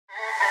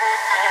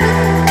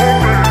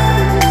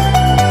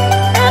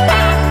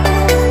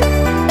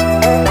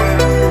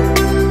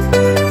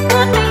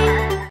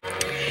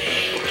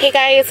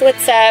guys,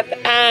 what's up?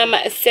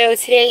 So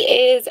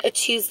today is a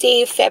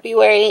Tuesday,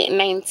 February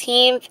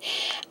 19th.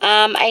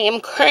 I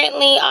am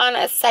currently on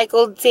a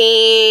cycle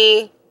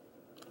day.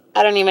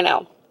 I don't even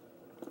know.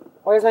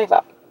 Where's my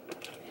phone?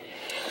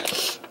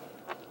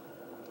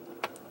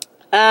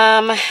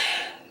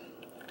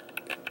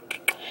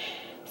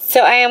 So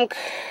I am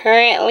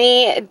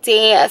currently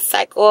day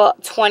cycle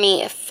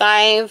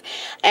 25,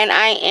 and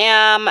I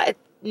am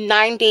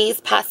 9 days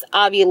past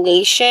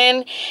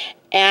ovulation.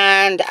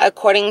 And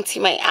according to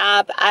my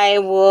app, I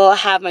will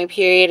have my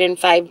period in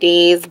 5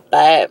 days,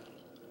 but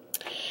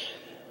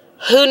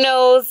who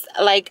knows?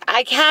 Like,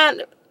 I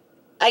can't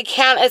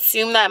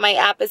assume that my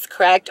app is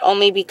correct,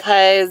 only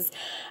because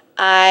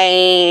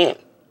I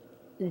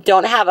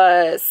don't have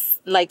a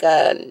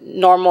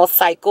normal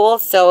cycle,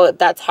 so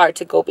that's hard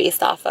to go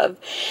based off of.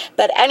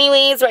 But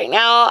anyways, right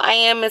now I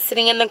am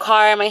sitting in the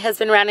car. My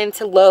husband ran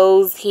into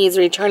Lowe's. He's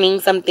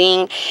returning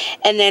something,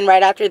 and then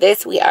right after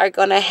this we are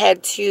gonna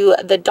head to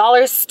the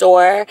dollar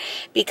store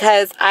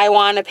because I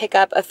want to pick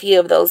up a few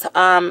of those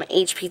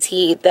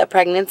HPT, the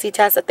pregnancy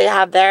tests that they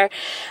have there.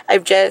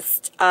 I've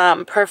just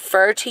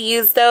prefer to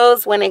use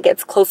those when it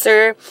gets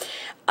closer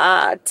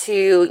to,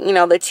 you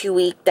know,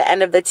 the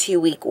end of the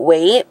 2-week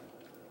wait.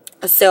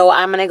 So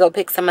I'm gonna go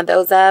pick some of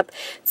those up,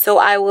 so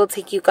I will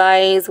take you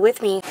guys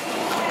with me.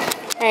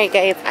 Alright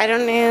guys, I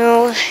don't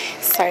know,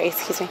 sorry,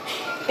 excuse me,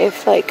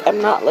 if like I'm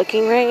not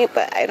looking right,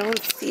 but I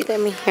don't see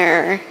them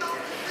here.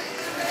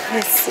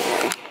 Let's see.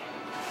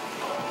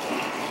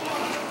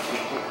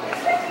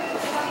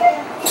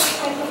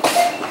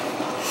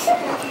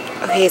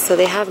 Okay, so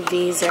they have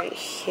these right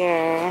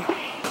here,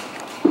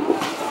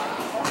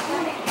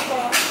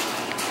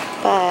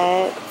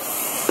 but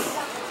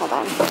hold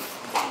on.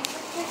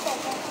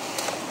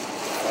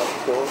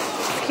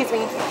 Excuse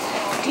me.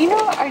 Do you know,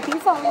 are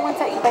these the only ones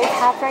that you guys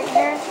have right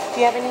here? Do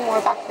you have any more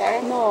back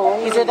there?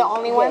 No. These are the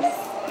only ones?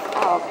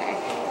 Oh, okay.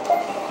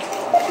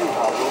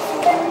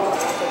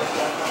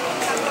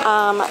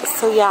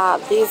 So yeah,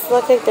 these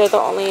look like they're the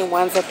only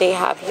ones that they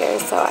have here,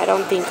 so I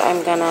don't think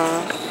I'm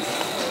gonna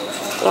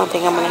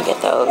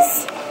get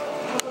those.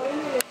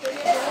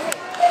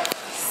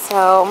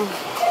 So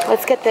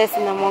let's get this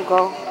and then we'll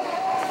go.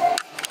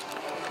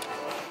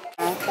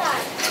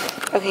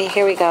 Okay,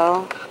 here we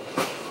go.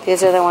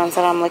 These are the ones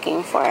that I'm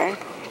looking for.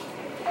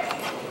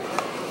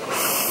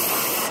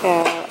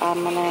 So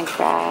I'm gonna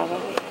grab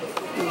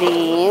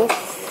these.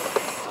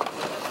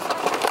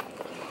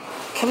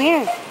 Come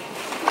here.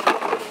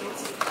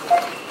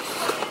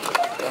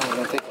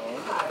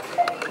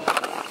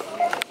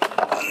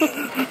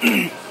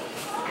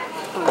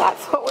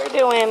 That's what we're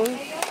doing.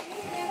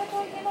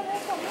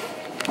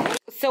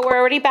 So we're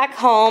already back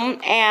home,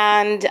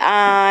 and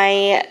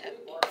I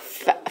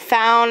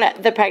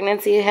found the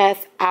pregnancy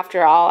test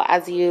after all,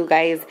 as you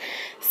guys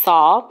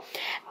saw.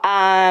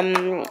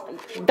 The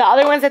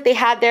other ones that they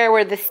had there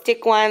were the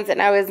stick ones, and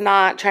I was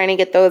not trying to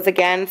get those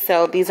again.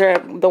 So these are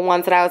the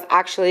ones that I was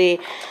actually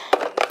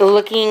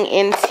looking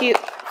into,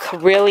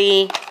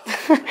 really.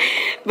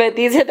 But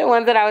these are the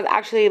ones that I was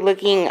actually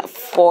looking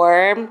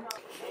for.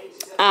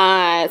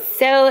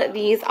 So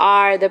these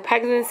are the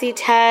pregnancy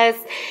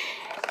tests,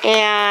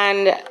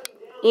 and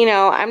you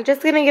know, I'm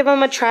just gonna give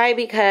them a try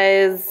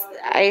because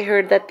I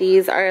heard that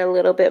these are a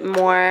little bit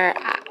more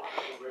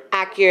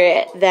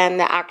accurate than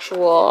the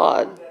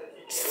actual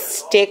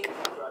stick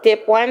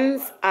dip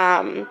ones.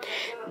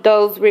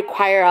 Those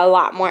require a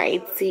lot more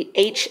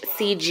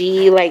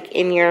HCG like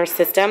in your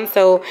system,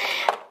 so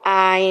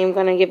I am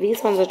gonna give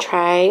these ones a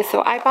try.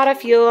 So I bought a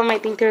few of them. I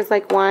think there's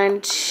like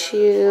 1,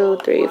 2,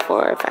 3,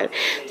 4, 5.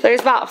 So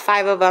there's about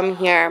 5 of them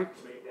here.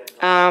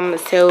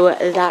 So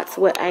that's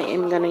what I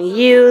am gonna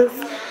use.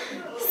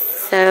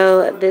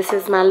 So this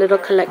is my little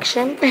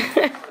collection.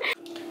 Good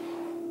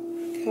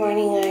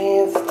morning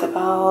guys, it's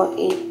about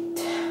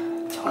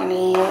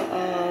 8:20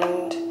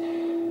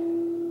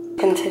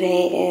 and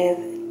today is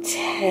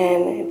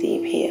 10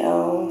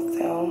 DPO,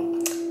 so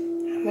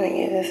I'm gonna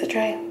give this a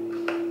try.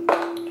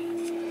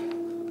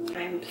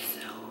 I'm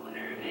so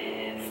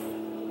nervous.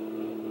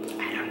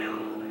 I don't know.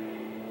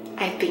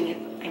 I'm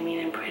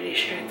pretty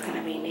sure it's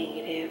gonna be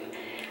negative.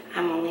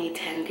 I'm only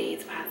 10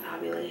 days past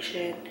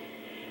ovulation.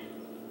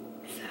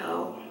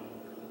 So,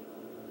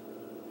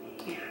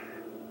 yeah,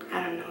 I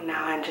don't know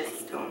now. I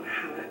just don't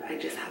have it. I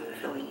just have the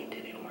feeling it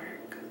didn't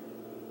work.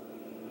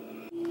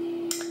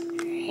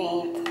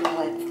 Alright, so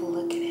let's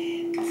look at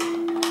it.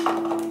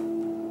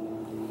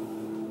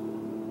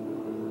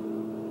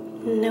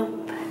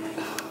 Nope.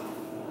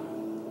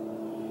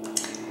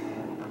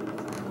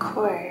 Of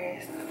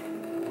course.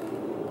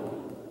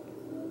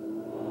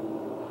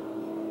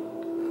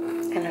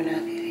 I don't know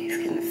if you guys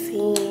can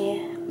see,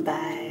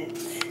 but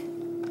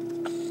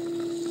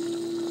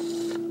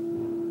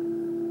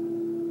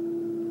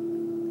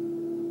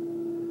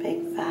big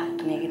fat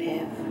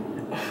negative.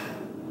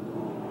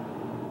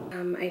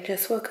 I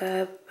just woke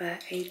up,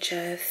 but I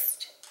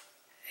just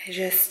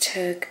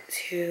took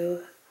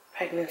 2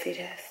 pregnancy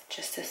tests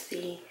just to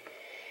see,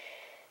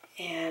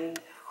 and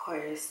of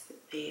course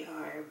they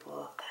are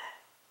both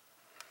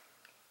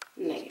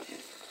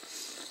negative.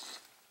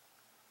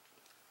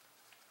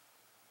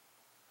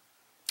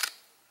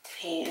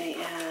 Today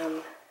I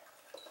am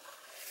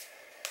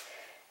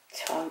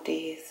 12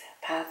 days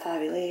past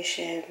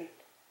ovulation.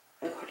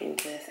 According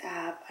to this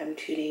app, I'm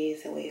 2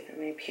 days away from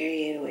my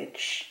period,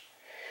 which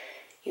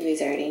you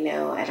guys already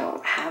know I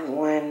don't have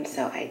one,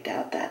 so I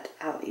doubt that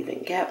I'll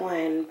even get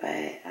one.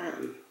 But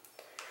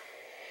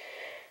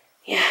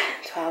yeah,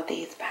 12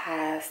 days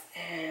passed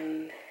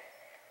and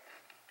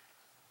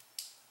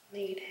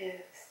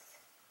negatives.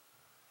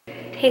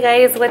 Hey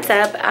guys, what's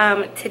up?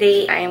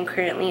 Today I am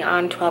currently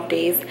on 12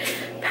 days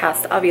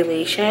past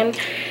ovulation.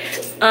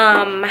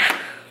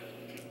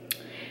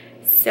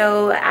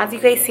 So as you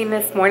guys seen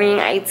this morning,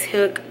 I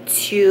took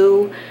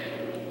 2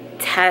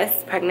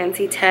 tests,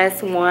 pregnancy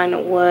tests.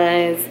 One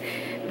was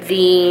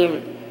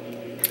the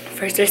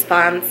first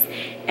response,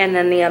 and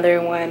then the other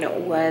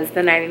one was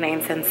the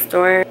 99-cent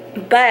store.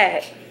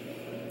 But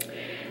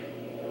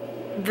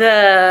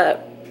the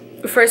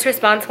first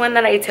response one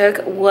that I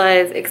took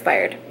was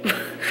expired.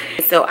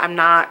 So I'm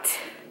not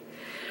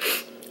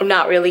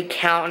really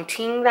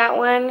counting that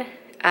one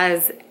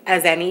as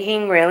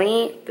anything,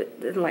 really.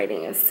 The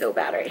lighting is so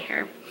bad right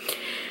here.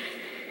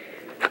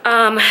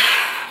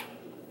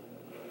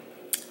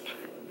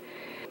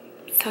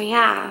 So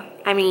yeah,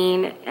 I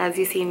mean, as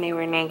you seen, they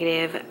were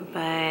negative,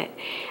 but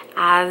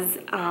as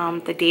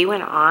the day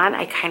went on,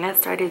 I kind of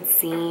started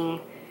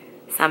seeing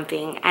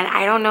something, and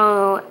I don't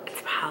know,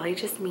 it's probably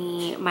just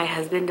me. My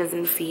husband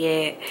doesn't see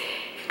it.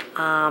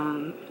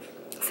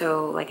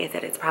 So like I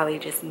said, it's probably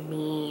just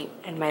me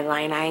and my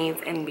line eyes,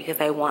 and because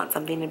I want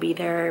something to be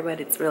there, but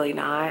it's really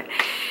not.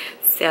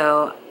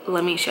 So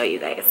let me show you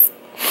guys.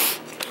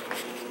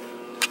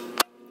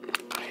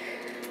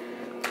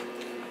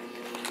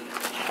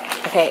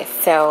 Okay,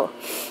 so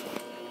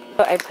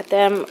I put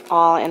them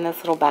all in this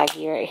little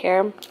baggie right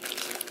here.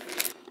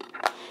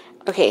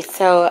 Okay,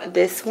 so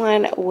this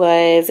one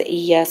was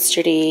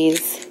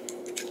yesterday's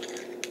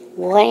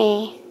 10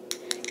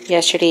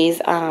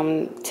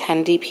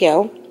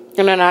 DPO.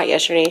 No, not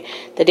yesterday,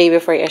 the day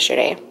before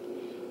yesterday.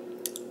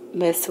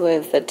 This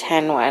was the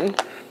 10 one,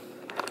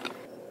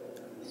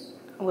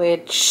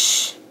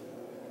 which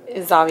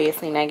is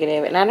obviously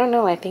negative. And I don't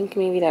know, I think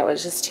maybe that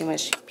was just too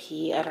much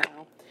pee, I don't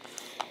know.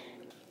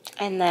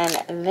 And then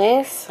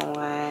this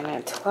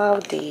one,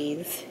 12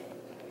 days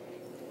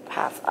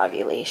past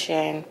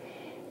ovulation.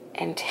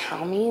 And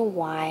tell me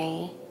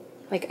why,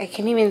 like I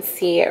can't even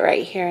see it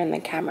right here in the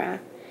camera.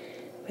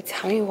 But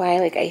tell me why,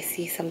 like I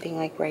see something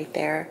like right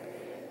there.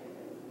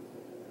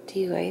 Do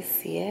you guys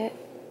see it?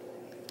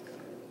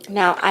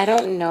 Now, I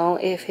don't know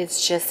if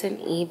it's just an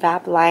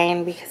evap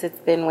line because it's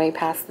been way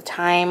past the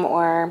time,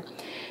 or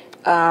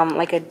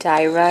like a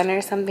dye run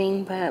or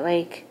something, but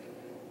like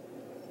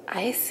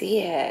I see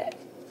it.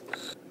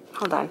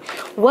 Hold on.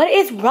 What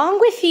is wrong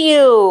with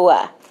you?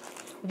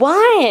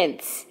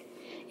 What?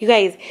 You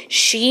guys,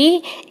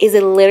 she is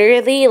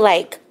literally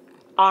like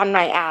on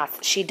my ass.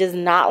 She does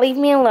not leave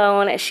me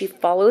alone. She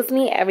follows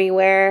me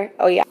everywhere.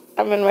 Oh yeah,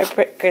 I'm in my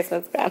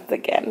Christmas pants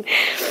again.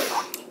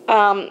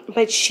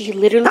 But she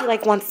literally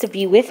like wants to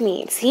be with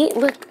me. See,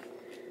 look.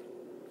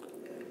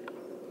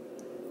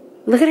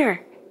 Look at her.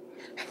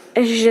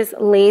 And she just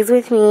lays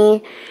with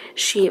me.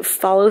 She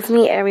follows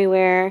me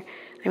everywhere.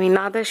 I mean,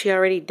 not that she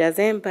already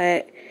doesn't,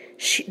 but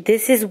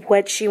this is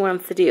what she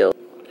wants to do.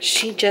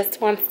 She just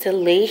wants to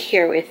lay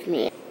here with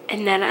me.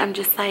 And then I'm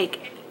just like,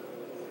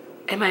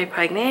 am I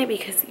pregnant?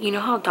 Because you know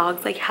how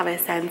dogs like have a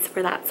sense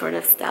for that sort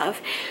of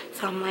stuff.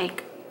 So I'm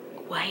like,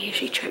 why is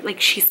she tripping? Like,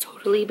 she's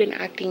totally been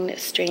acting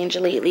strange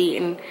lately,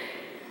 and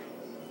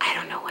I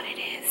don't know what it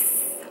is.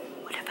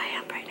 What if I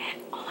am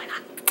pregnant? Oh my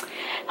god.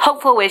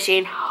 Hopeful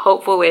wishing,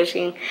 hopeful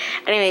wishing.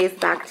 Anyways,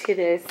 back to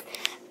this.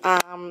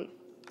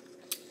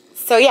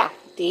 So yeah,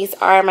 these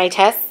are my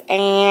tests,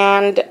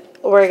 and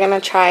we're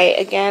gonna try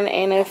again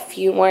in a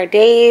few more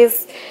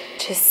days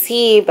to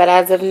see, but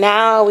as of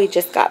now, we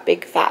just got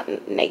big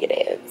fat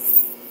negatives.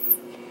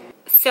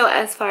 So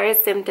as far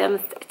as symptoms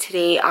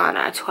today on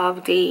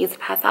 12 days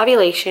past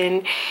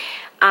ovulation,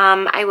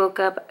 I woke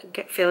up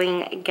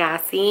feeling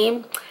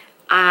gassy,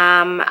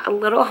 a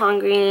little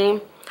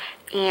hungry,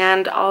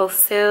 and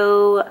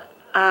also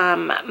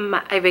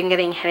I've been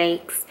getting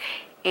headaches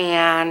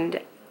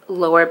and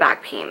lower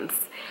back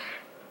pains.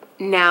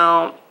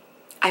 Now,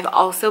 I've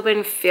also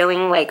been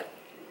feeling like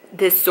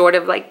this sort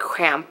of like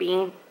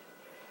cramping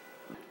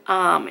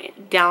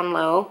down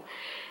low.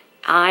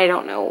 I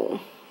don't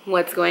know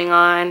what's going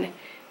on,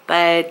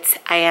 but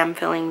I am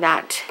feeling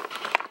that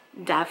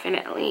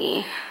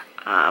definitely.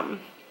 And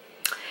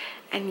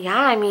yeah,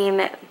 I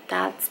mean,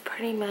 that's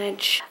pretty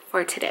much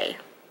for today.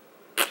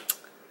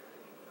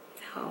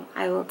 So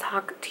I will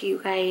talk to you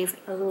guys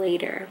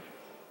later.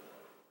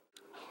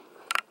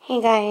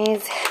 Hey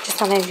guys, just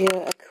want to do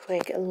a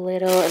quick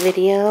little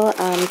video.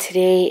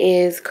 Today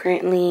is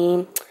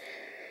currently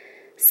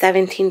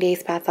 17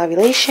 days past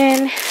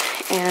ovulation,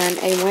 and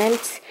I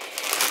went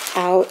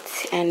out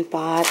and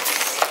bought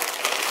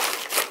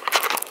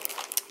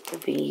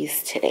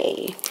these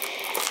today.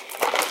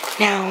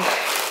 Now,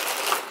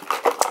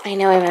 I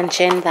know I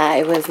mentioned that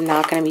I was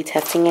not going to be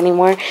testing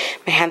anymore.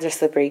 My hands are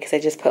slippery because I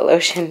just put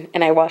lotion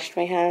and I washed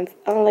my hands.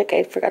 Oh, like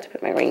I forgot to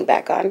put my ring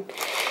back on.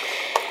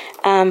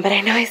 But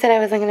I know I said I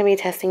wasn't going to be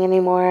testing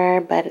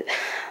anymore, but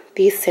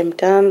these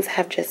symptoms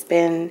have just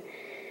been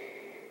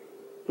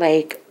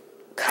like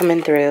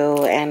coming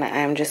through, and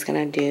I'm just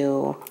going to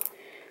do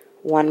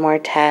one more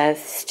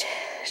test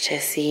to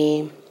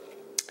see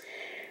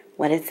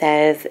what it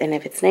says, and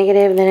if it's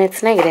negative, then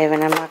it's negative,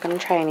 and I'm not going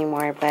to try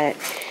anymore. But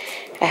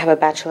I have a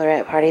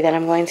bachelorette party that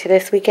I'm going to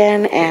this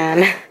weekend,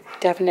 and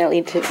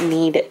definitely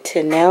need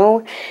to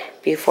know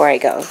before I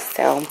go.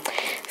 So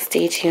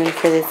stay tuned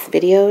for this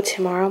video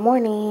tomorrow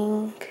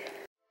morning.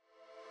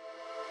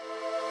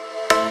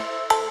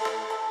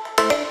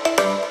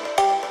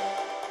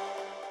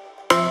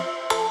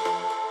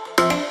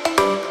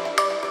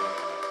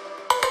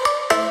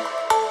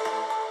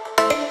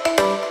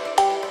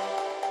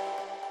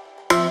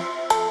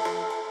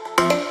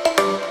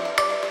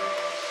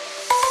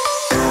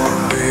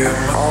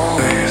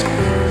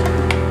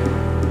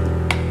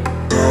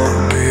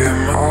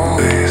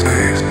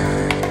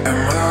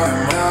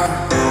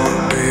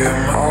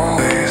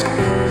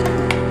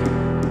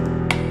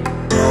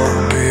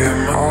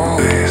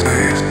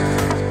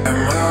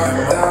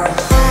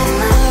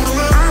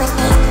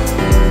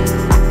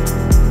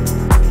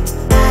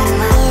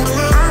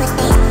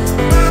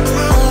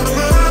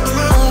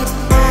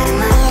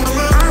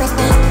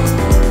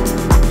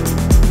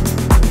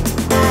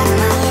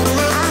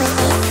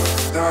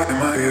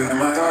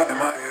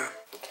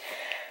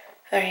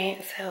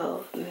 Alright,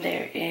 so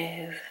there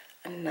is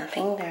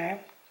nothing there,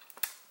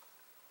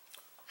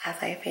 as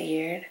I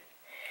figured,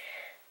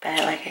 but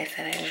like I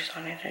said, I just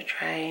wanted to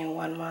try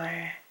one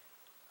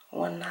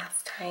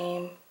last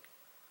time.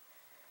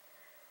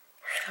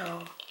 So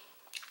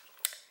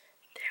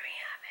there we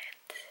have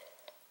it.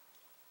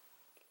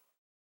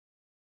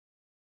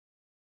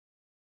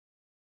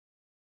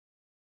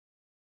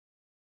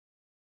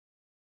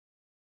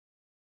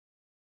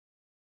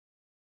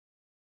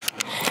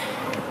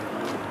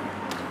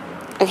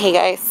 Okay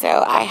guys,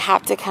 so I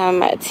have to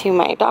come to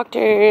my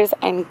doctor's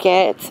and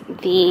get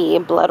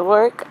the blood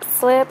work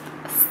slip.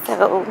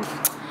 So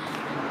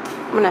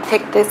I'm gonna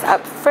pick this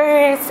up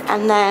first,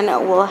 and then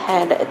we'll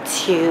head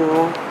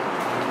to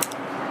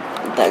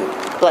the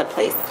blood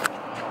place.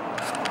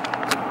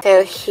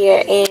 So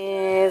here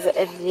is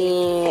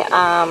the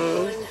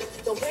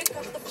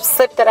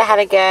slip that I had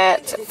to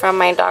get from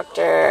my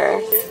doctor.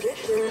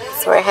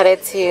 So we're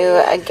headed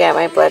to get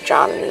my blood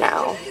drawn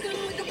now.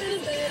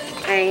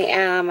 I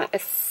am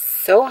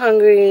so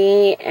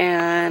hungry,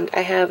 and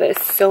I have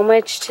so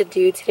much to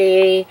do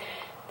today.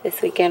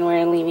 This weekend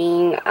we're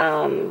leaving,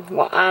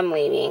 well, I'm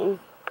leaving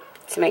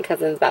to my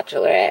cousin's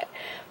bachelorette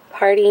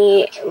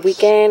party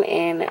weekend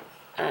in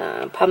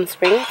Palm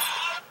Springs.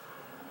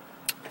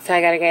 So I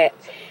gotta get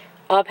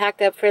all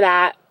packed up for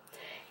that.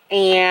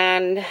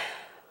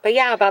 But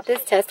yeah, about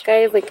this test,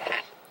 guys, like,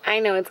 I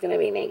know it's gonna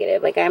be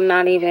negative. Like, I'm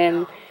not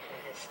even,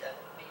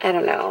 I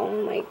don't know,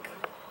 like,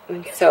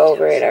 I'm so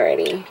over it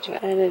already.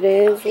 But it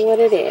is what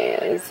it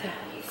is.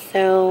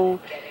 So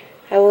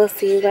I will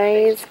see you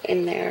guys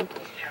in there.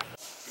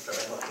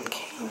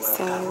 Okay,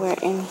 so we're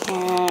in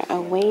here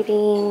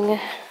awaiting.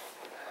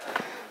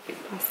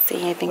 Let's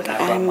see, I think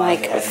I'm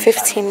like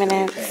 15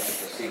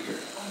 minutes.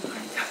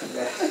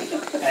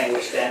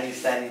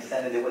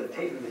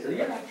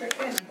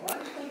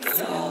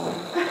 So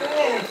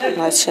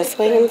let's just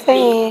wait and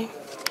see.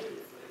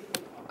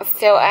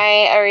 So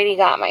I already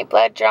got my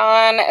blood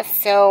drawn,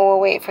 so we'll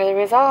wait for the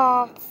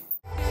results.